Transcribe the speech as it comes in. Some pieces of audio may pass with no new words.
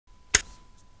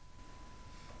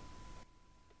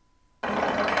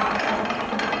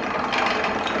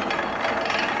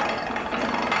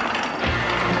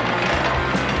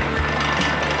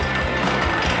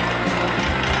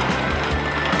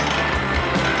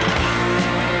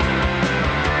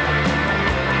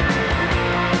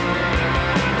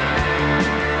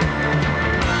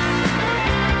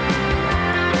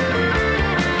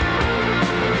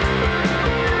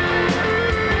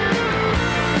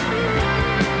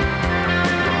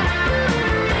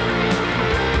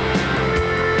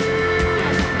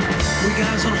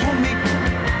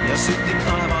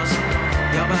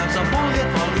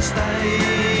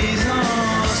täis.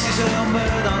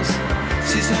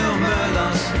 Siis öö on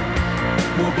möödas,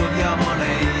 mu Põhjamaa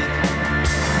neid.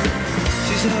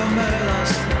 Siis öö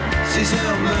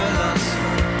on möödas,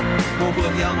 mu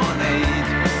Põhjamaa neid.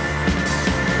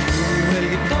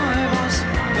 Helgib taevas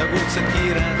ja kuldsed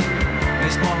kiired,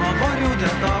 neist maha varjud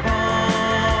jätab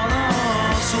aada.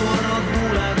 Suurnad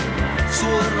huuled,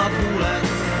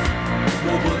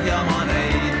 mu Põhjamaa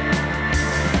neid.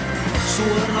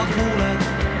 Suurnad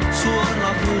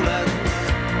huuled,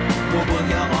 mu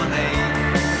Põhjamaa neid.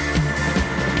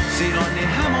 Siin on nii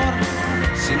hämar,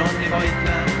 siin on nii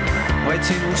vaikne, vaid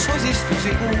sinu sosistusi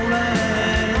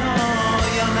kuulen.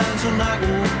 Ja näen su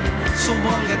nägu, su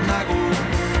valget nägu,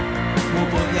 mu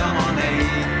Põhjamaa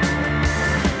neid.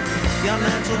 Ja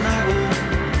näen su nägu,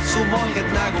 su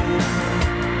valget nägu,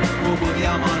 mu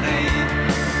Põhjamaa neid.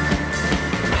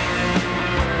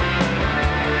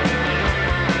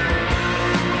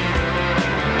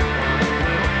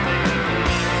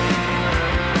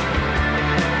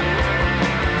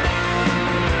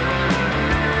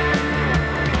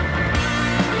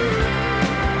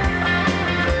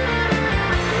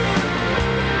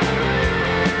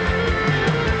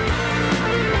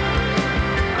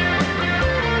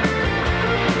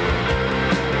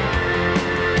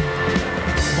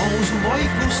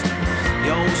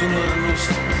 Ja usun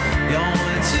õnnust ja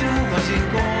olen sinuga siin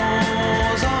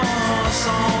koos.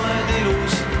 Sa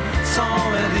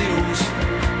oled ilus,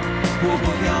 mu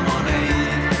Põhjamaa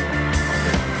neid.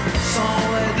 Sa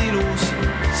oled ilus,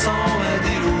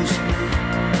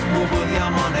 mu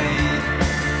Põhjamaa neid.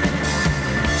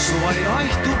 Suvari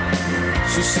aihtub,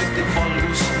 sus süttib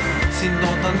valgus, sind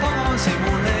ootan tagasi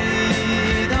mu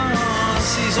neid.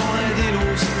 Siis oled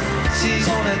ilus,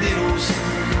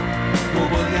 mu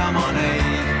Põhjamaa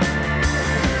neid.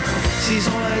 Siis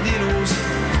oled ilus,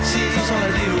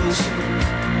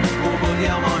 mu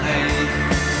Põhjamaa neid.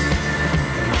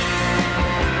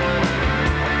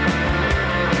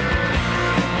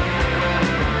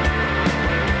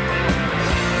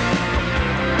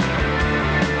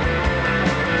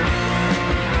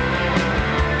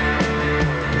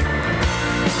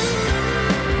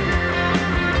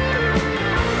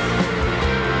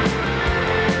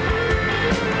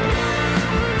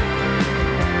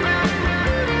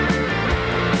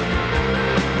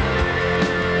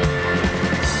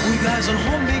 On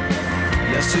hommik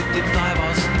ja süttib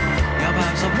taevas ja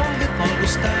päev saab valget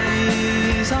valgust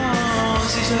täis.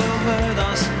 Siis öö on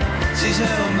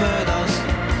möödas,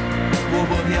 mu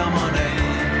Põhjamaa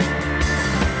neid.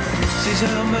 Siis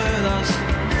öö on möödas,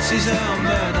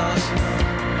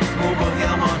 mu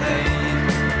Põhjamaa neid.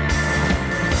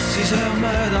 Siis öö on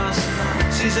möödas,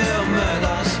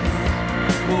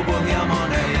 mu Põhjamaa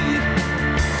neid.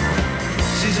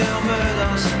 Siis öö on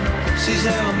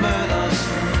möödas,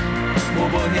 mu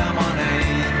Põhjamaa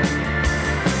neid.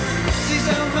 Siis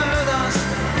öö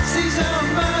on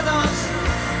möödas,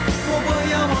 mu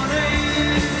Põhjamaa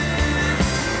neid.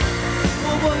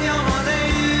 Mu Põhjamaa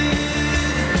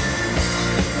neid,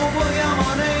 mu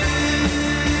Põhjamaa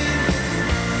neid,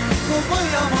 mu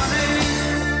Põhjamaa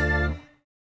neid.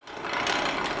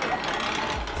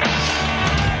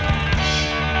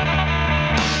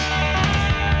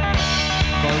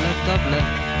 Kolletab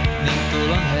leht ning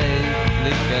tuul on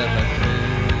heitlik keerleb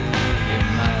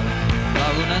Riimäel.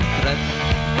 Lagunenud trepp,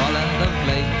 valendav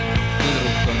kleit,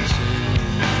 tüdruk on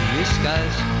süüs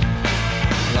käes.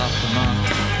 Lahkumaa,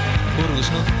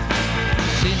 kurgusnud,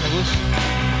 sinna kus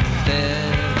tee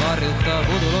varjutab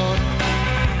udulood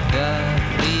ja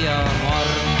Riia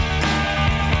marm.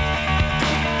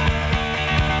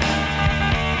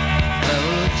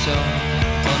 Revolutsioon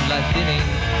on Läti ning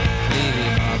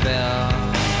Liivimaa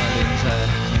pealinn see.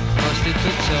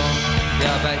 Prostitutsioon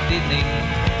ja pätid ning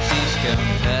siiski on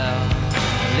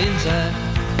pealinn see.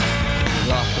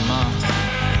 Lahkumaa,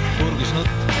 kurgusnud,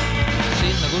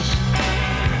 sinna kus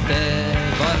tee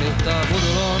varjutab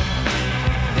udulood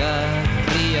ja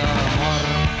Riia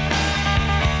marm.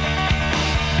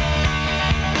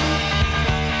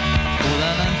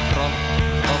 Kuulenenud kropp,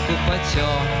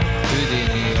 okupatsioon,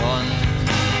 üdini on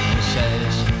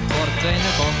sees. Portvein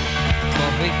ja koht,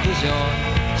 kohvikus joon,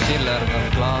 sillerdav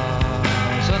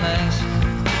klaas on ees.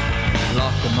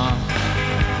 Lahkumaa,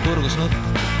 kurgusnud,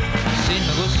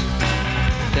 sinna kus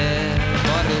tee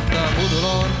varjutab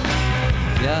udulood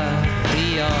ja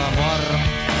Riia marm.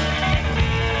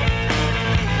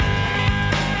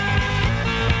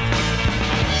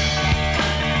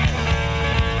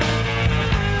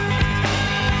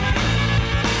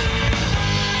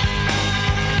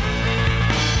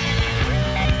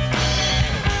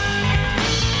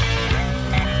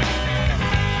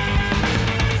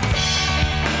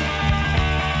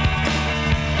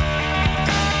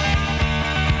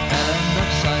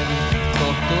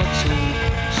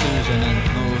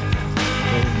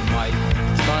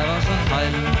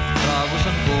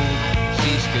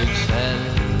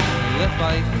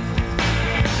 paik.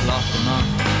 Lahtuna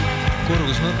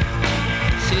kurgus mõpp,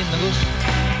 sinna kus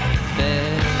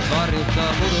teed varjuta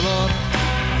puduloor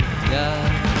ja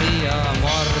Riia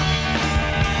marm.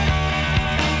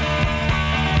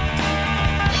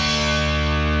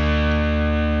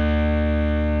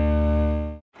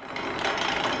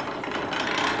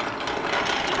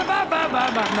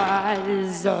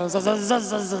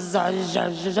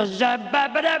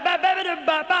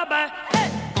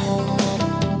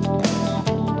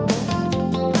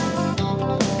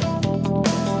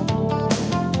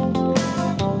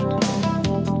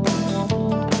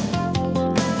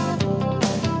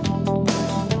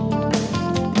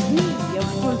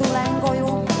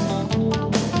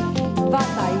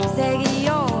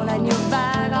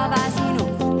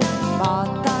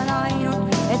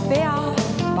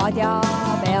 Ja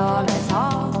peale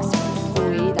saaks,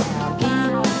 kui tähagi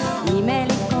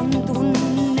imelik on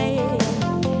tunne.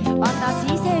 Vaata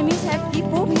sisemiselt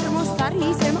kipub hirmust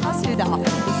värisema süda,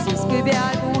 siis kui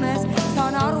peaaegu unes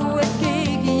saan aru, et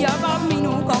keegi jagab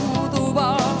minuga mu tuba.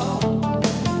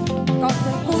 Kas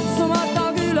see kutsumata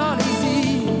külalisi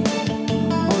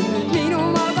on nüüd minu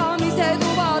magamise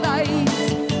tuba täis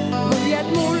või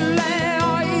et mulle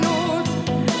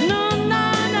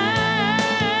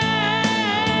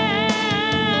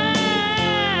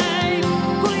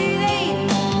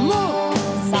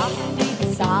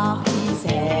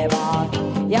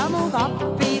ja mu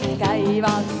kappid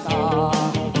käivad ka.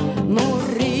 Mu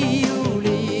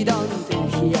riiulid on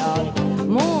tühjad,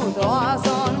 mu toas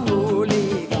on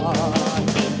huligaan.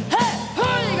 Hei,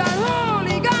 huligaan,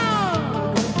 huligaan!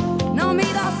 No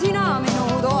mida sina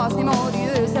minu toas niimoodi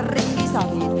öösel ringi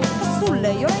sagid? Kas sul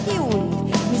ei olegi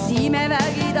und, mis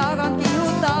imevägi tagant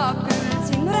kihutab küll?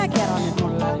 Siin räägi ära nüüd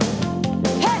mulle.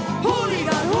 Hei,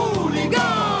 huligaan,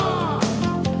 huligaan!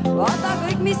 Vaata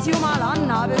kõik, mis Jumal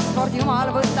annab, ükskord Jumal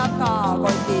võtab ka.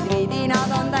 Kotid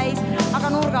vidinad on täis, aga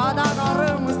nurga taga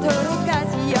rõõmust hõõrud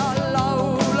käsi ja laulad.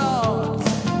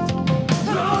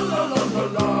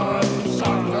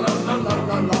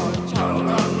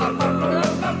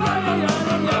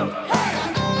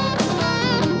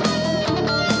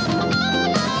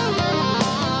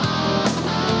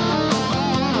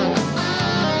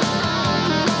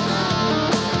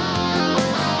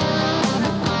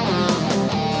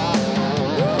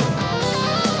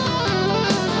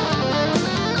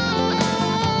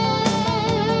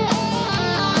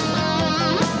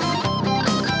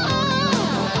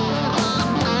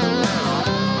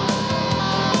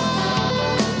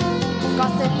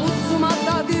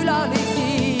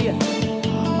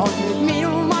 On nüüd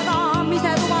minu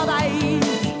magamise tuba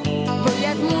täis või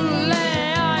et mulle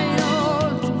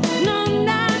ainult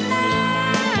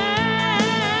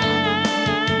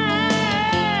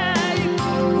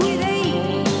kui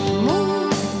teid mu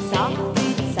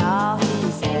sahvid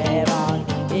sahisevad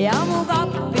ja mu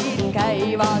kappid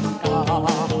käivad ka.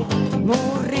 Mu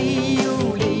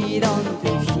riiulid on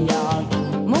tühjad,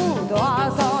 mu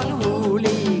toas on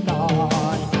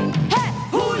huligaan.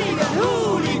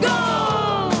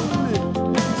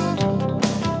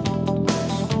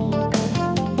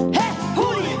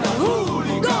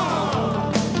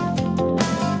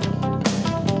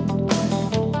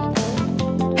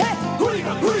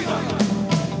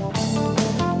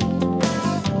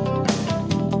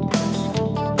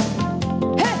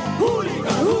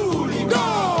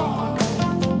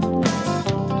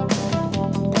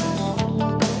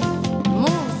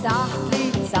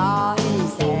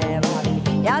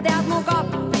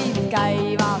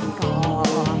 Käivad ka.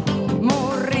 Mu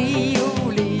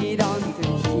riiulid on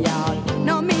tühjad,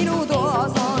 no minu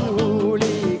toas on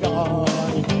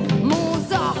huligaan. Mu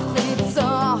sahtlid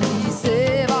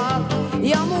sahisevad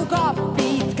ja mu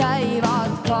kapid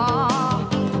käivad ka.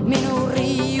 Minu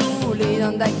riiulid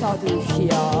on täitsa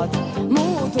tühjad, mu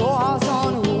toas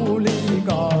on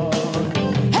huligaan.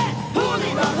 Hei,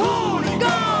 huligaan,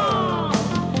 huligaan!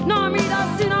 No mida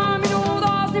sina minu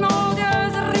toas niimoodi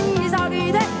öösel ringi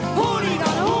sagid?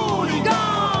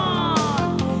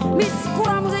 Mis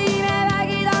kuramuse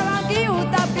imevägi tagant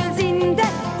kihutab küll sind?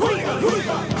 Huligaan,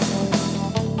 huligaan!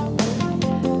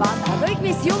 Vaata kõik,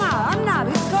 mis Jumal annab,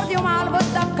 ükskord Jumal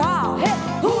võtab ka. Hei,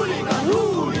 huligaan,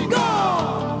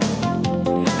 huligaan!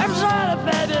 I'm sorry,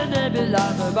 baby, baby,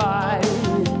 love.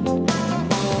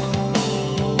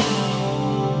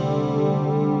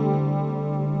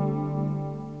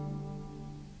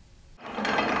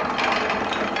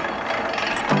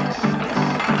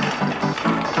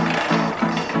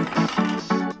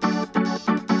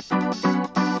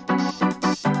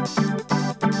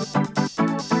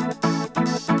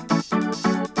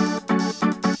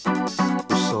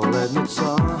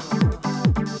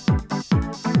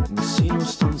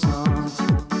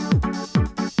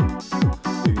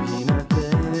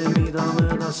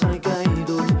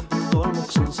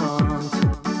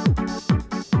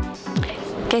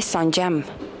 Kes on Jam?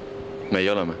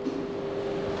 Meie oleme.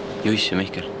 Juiss ja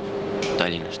Mihkel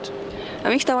Tallinnast.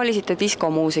 Miks te valisite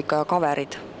diskomuusika ja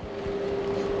kaverid?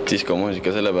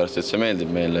 Diskomuusika sellepärast, et see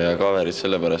meeldib meile ja kaverid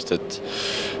sellepärast, et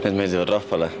need meeldivad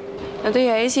rahvale. No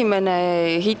teie esimene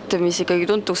hitt, mis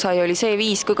ikkagi tuntuks sai, oli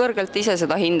C5. Kui kõrgelt ise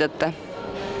seda hindate?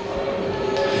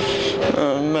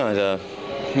 Ma ei tea.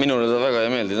 Minule ta väga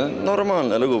ei meeldi.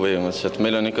 Normaalne lugu põhimõtteliselt.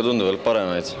 Meil on ikka tunduvalt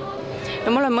paremaid. No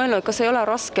ma olen mõelnud, kas ei ole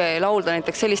raske laulda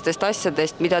näiteks sellistest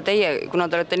asjadest, mida teie, kuna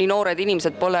te olete nii noored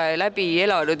inimesed, pole läbi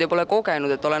elanud ja pole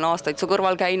kogenud, et olen aastaid su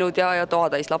kõrval käinud ja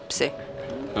toatäis lapsi?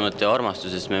 No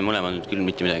armastusest me mõlemad küll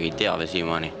mitte midagi ei tea veel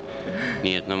siiamaani.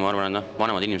 Nii et ma arvan, et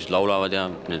vanemad inimesed laulavad ja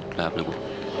need läheb nagu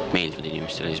meeldivad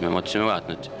inimestele. Siis me mõtlesime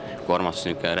ka, et kui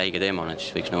armastus on räige teema,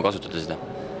 siis võiks kasutada seda.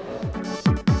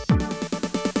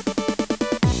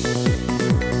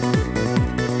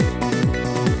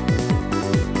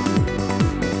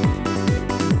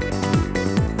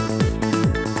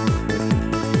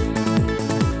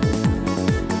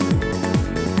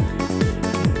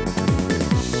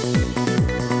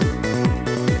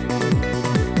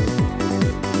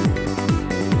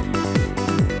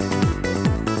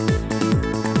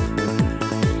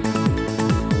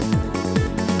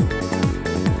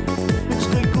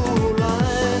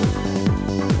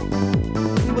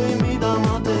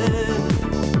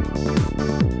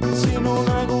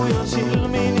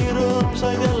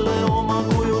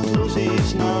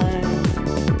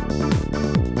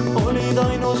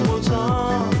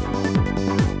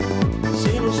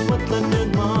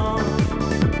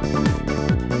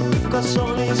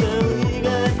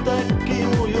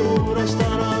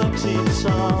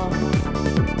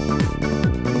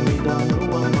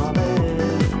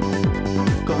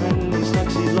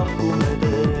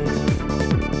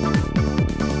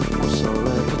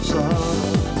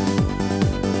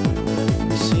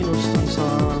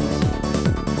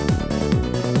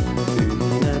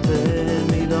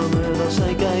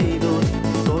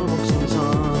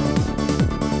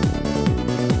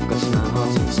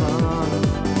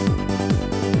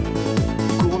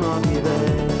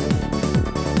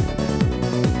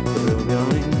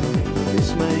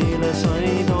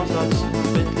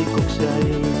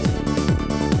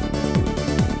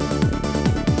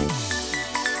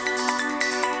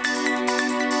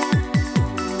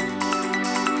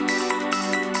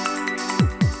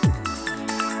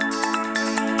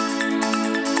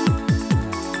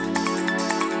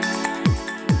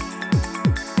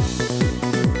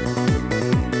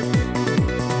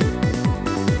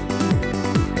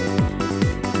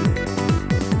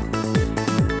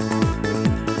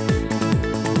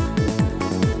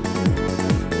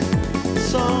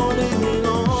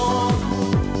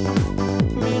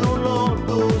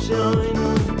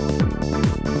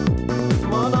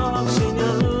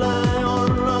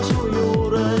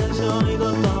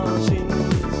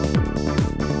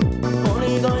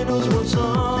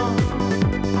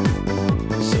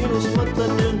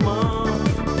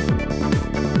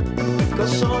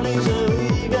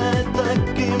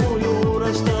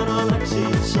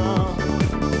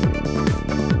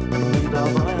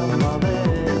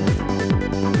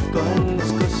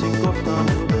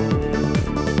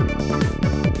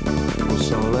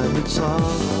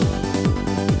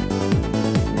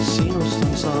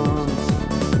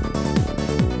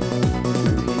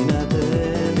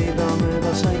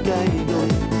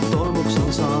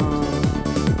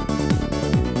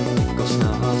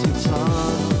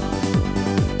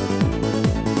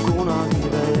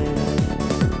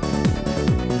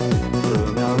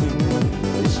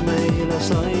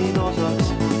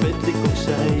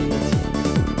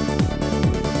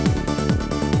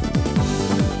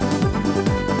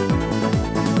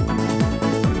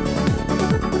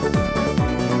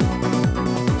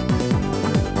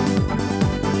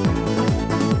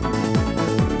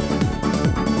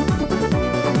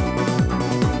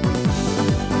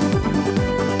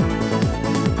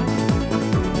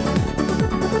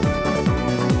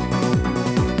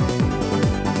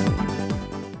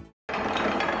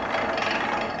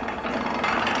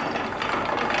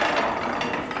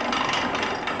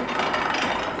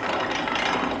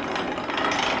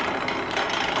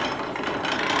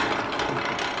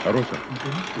 Roosa,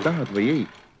 tahad või ei?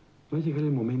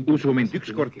 Usu mind,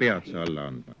 ükskord pead sa alla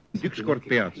andma. Ükskord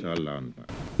pead sa alla andma.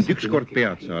 Ükskord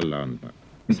pead sa alla andma.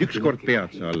 Ükskord pead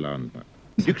sa alla andma.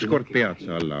 Ükskord pead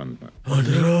sa alla andma. On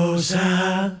roosa,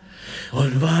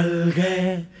 on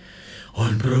valge,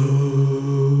 on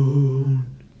pruun.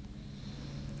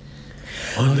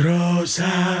 On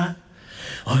roosa,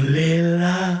 on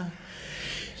lilla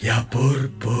ja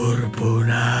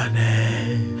purpurpunane.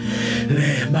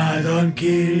 Lehmad on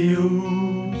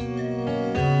kirjus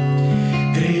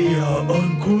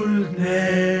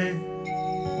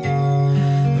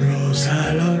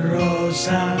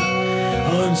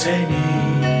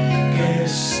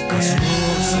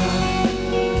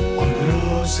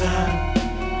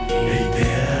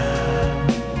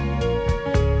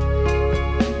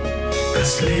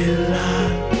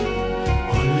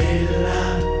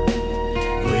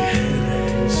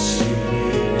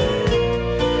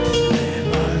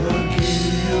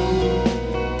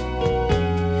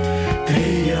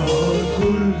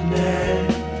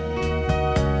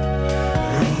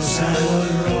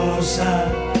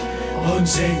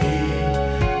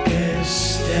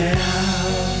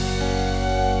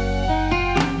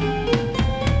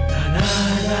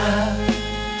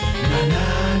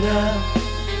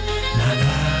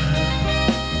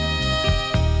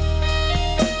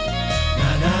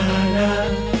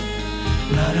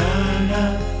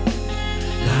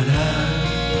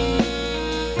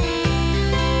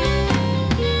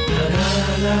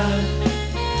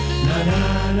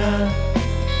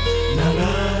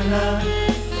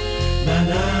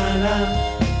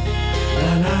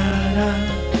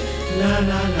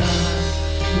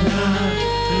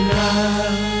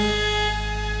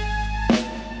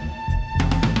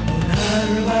On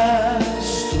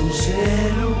armastus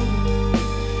elu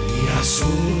ja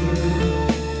surm.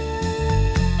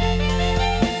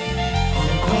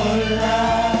 On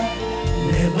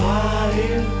kollane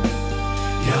maailm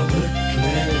ja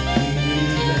mõtleb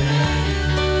inimene.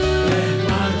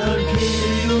 Lehmad on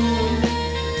kilju,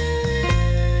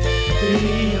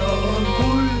 Riia on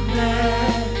kuldne.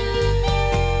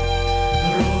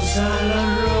 Roosal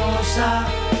on roosa,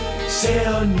 see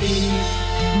on nii,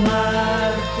 ma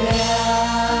tean.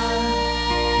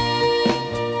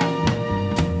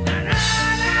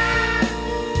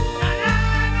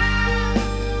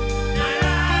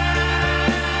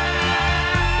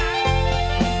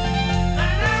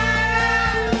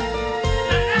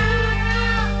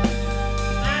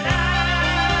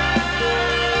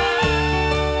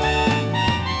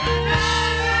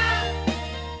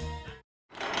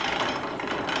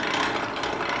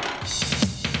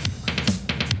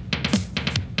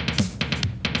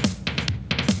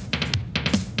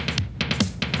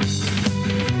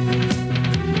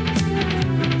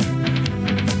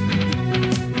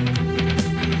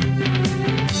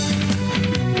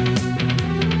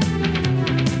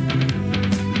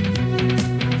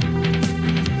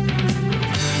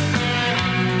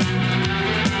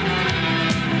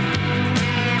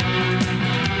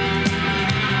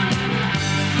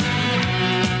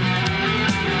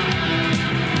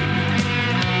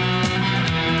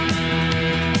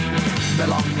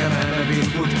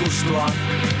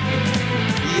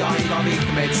 Ja igavik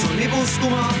meid sunnib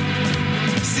uskuma.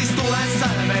 Siis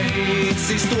tulestele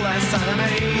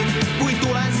meid, kui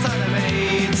tulestele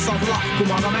meid, saab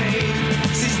lahkuma ka meid.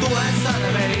 Siis tulestele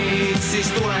meid,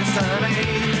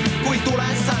 kui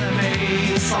tulestele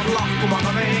meid, saab lahkuma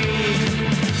ka meid.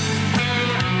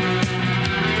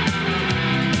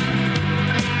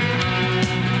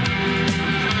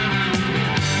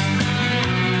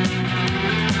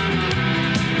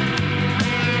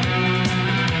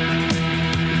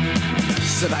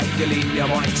 See väike linn ja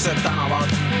vaiksed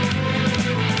tänavad,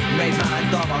 meid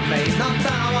mäletavad, meid nad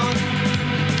tänavad.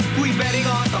 Kui veri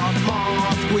katab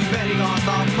maad, kui veri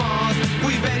katab maad,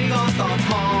 kui veri katab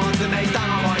maad, neid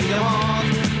tänavaid ja maad.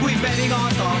 Kui veri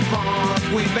katab maad,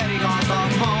 kui veri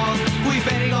katab maad, kui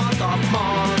veri katab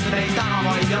maad, neid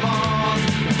tänavaid ja maad.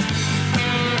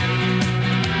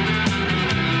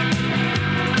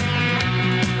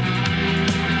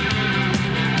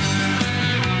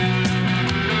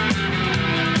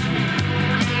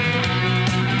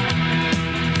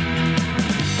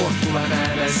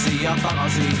 Tuleme siia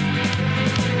tagasi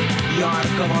ja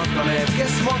ärkavad ka need,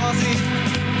 kes magasid.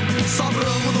 Saab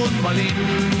rõõmu tundma linn,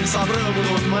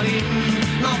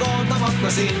 nad ootavad ka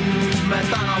sind, me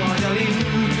tänavad ja linn.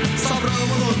 Saab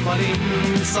rõõmu tundma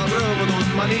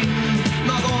linn,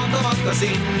 nad ootavad ka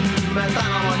sind, me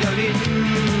tänavad ja linn.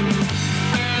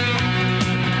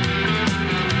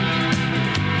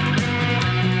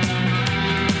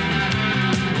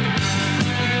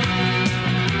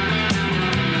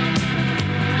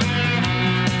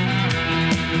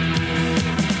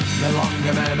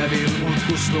 Me vilmult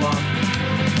kustuva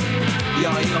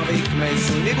ja igavik meid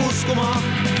sunnib uskuma.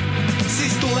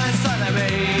 Siis tulestele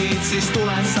meid,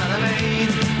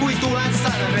 kui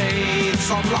tulestele meid,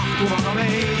 saab lahkuma ka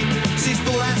meid. Siis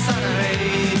tulestele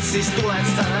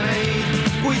meid,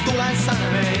 kui tulestele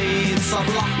meid, saab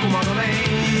lahkuma ka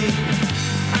meid.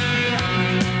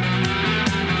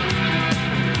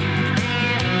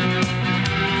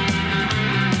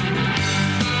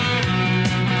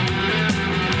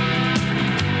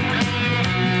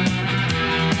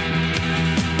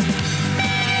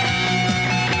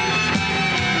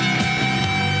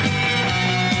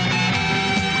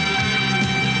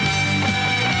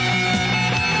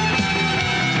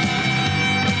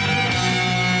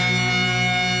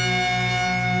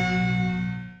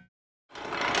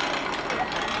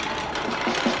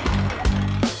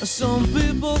 Some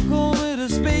people call me the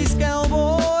space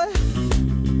cowboy,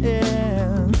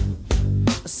 yeah.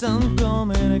 Some call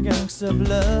me the gangster of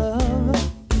love.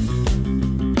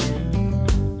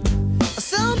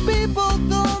 Some people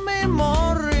call me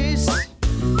Maurice,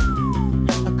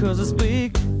 'cause I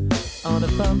speak on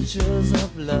the punctures of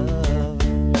love.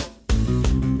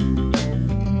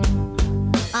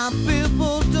 And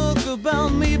people talk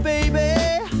about me, baby,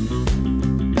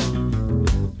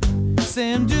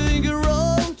 say I'm doing it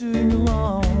wrong, doing it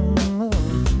wrong.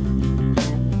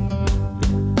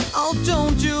 Oh,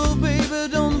 don't you, baby,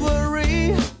 don't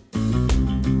worry.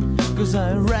 'Cause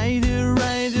I ride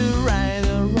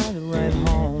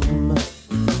home.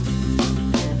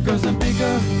 'Cause I'm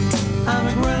bigger, I'm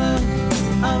a grinner,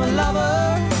 I'm a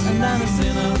lover, and I'm a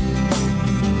sinner.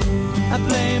 I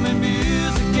play my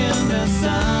music in the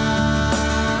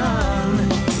sun.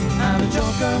 I'm a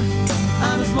joker,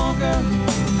 I'm a smoker,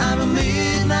 I'm a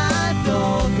midnight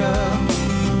talker.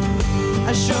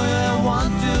 I show you I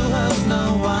want to hurt no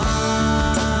one.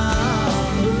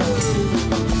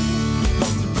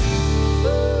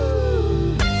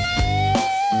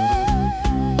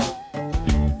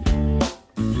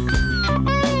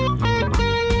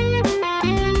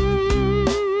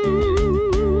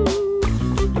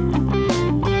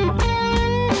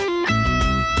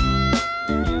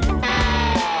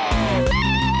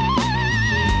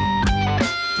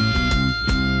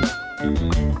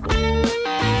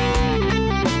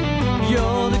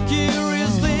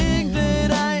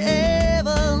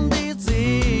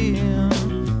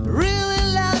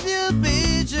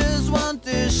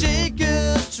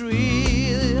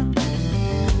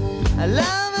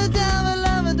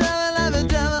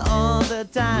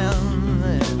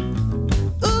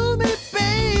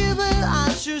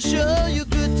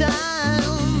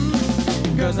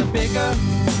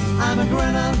 I'm a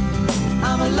grinner,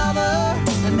 I'm a lover,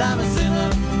 and I'm a sinner.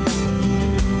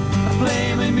 I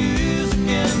play my music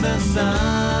in the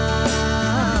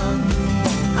sun.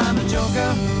 I'm a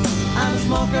joker, I'm a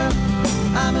smoker,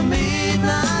 I'm a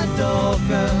midnight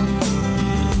talker.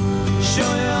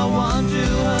 Show you I want to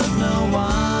hurt no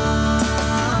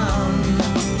one.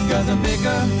 'Cause I'm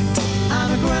bigger, I'm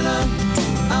a grinner,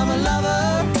 I'm a lover,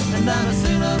 and I'm a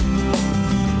sinner.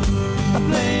 I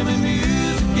play my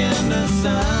music in the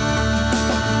sun.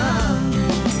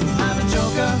 I'm a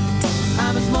joker,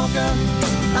 I'm a smoker,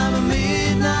 I'm a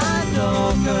midnight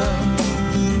talker.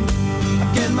 I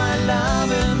get my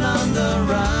loving on the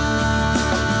run.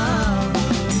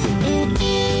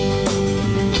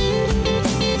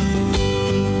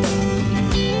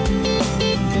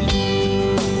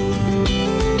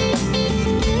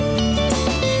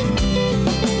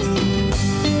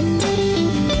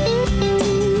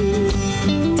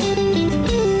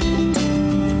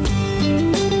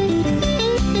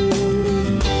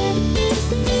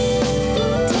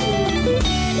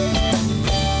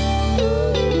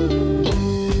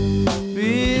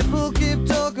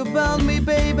 About me,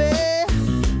 baby.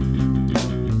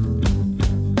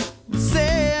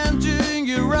 Say I'm doing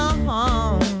you wrong.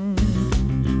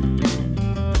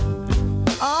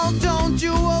 Oh, don't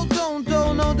you, oh,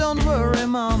 don't worry,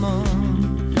 mama.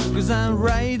 'Cause I'm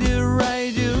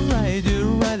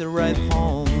right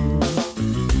home.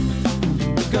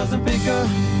 Because I'm bigger,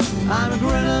 I'm a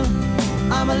grinner,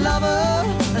 I'm a lover,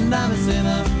 and I'm a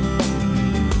sinner.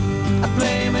 I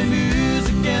play my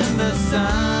music in the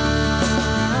sun.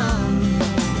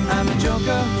 I'm a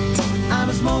joker, I'm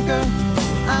a smoker,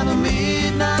 I'm a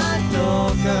midnight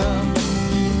talker.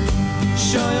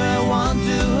 Show you I want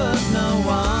to hurt no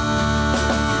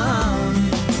one.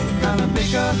 I'm a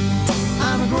picker,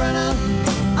 I'm a grinner,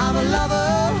 I'm a lover,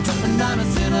 and I'm a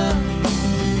sinner.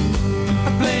 I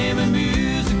play my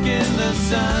music in the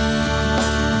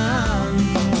sun.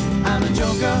 I'm a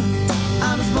joker,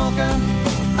 I'm a smoker,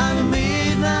 I'm a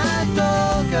midnight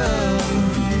talker.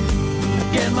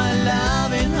 Get my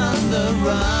loving on the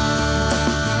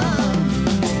run.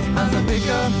 I'm a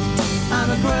picker, I'm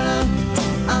a grinner,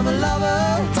 I'm a lover,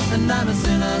 and I'm a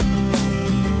sinner.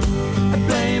 I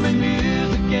play my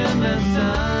music in the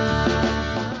sun.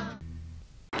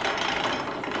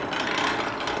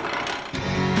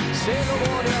 See lugu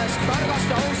on ühest targast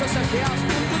ja ausast ja heast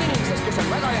tuntud inimesest, kes on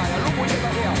väga hea ja lugu ise ka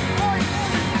hea.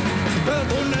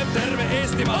 Tunneb terve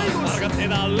Eestimaa, targad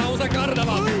teda lausa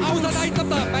kardavad. Ausad aitab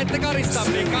ta, pätte karistab,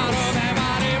 Pikaro me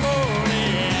Marimuuni.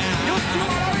 Jutt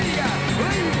jumala õige,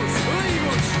 õigus.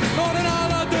 Noorena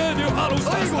ta tööd ju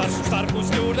alustas,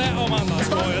 tarkust juurde omandas.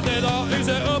 Koja teda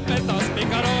ise õpetas,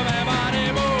 Pikaro me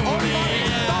Marimuuni.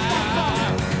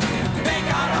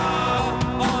 Pikaro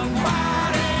on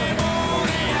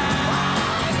Marimuuni.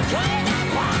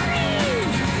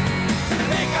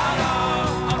 Pikaro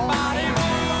on Marimuuni.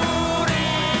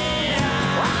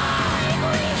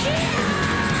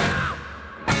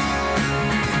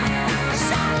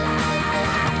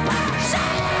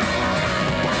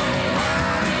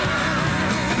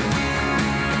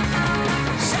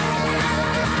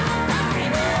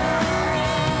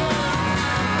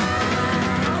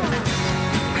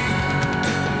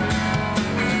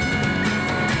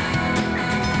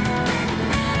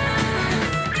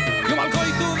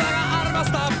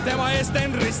 Tema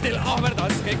eesten ristil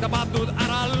ahverdas, kõik ta patud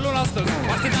ära lunastus.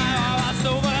 Varsti ta